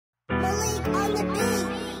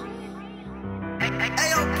Close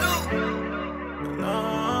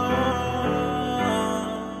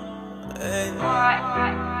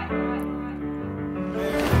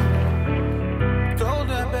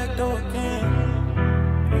that back door again.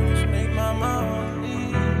 Just make my mind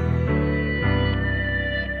leave.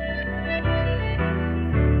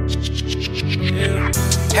 Yeah.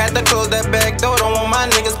 Had to close that back door, don't want my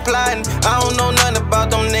niggas plotting. I don't know nothing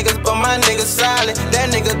about them niggas, but my niggas solid. That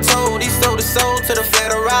nigga told, he sold his soul to the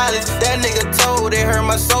federales. That nigga told, they hurt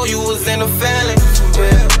my soul, you was in the family.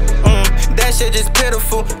 That shit just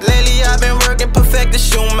pitiful. Lately I've been working perfect to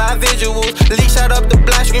shoot my visuals. Leak shot up the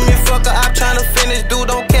block, screaming fucker, I'm tryna finish, dude.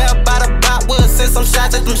 Don't care about a bot, we'll send some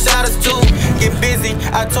shots at them shotters too. Get busy,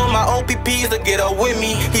 I told my OPPs to get up with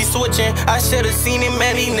me. He switching, I should've seen him,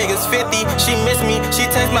 man, these niggas 50. She miss me, she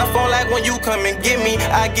text my phone like when you come and get me.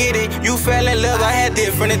 I get it, you fell in love, I had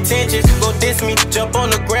different intentions. Go diss me, jump on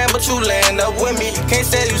the ground, but you land up with me. Can't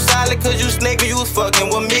say you solid cause you snake, you was fucking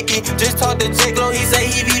with Mickey. Just talked to J-Lo, he say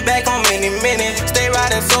he be back on me. Stay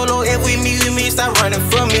riding solo, if we meet, stop running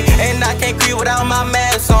from me. And I can't creep without my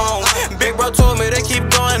mask on. Big bro told me to keep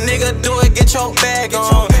going, nigga, do it, get your bag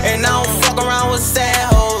on. And I don't fuck around with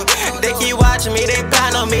sad hoes. They keep watching me, they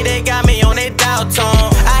plan on me, they got me on their dial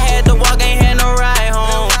tone. I had to walk, ain't had no ride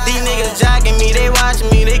home. These niggas jocking me, they watching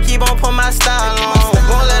me, they keep on putting my style on.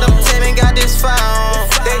 Won't let them tell me, got this fire on.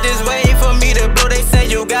 They just waiting for me to blow, they say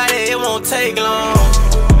you got it, it won't take long.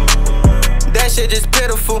 That shit just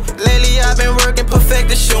pitiful. Lately I've been working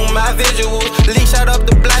perfect to shoot my visuals. Leak shot up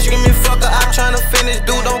the block, screaming fucker, I'm tryna finish,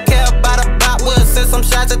 dude. Don't care about a bot, we'll send some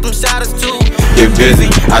shots at them shotters too. Get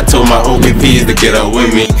busy, I told my OPPs to get up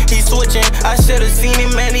with me. He switching, I should've seen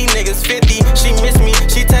him, man, these niggas 50. She miss me,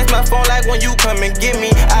 she text my phone like when you come and get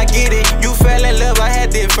me. I get it, you fell in love, I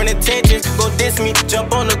had different intentions. Go diss me,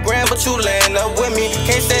 jump on the ground, but you land up with me.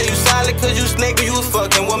 Can't say you solid cause you snake, you was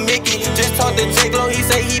fucking with Mickey. Just talked to J-Lo, he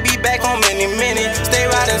say he be back on minutes. Stay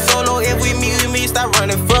riding solo,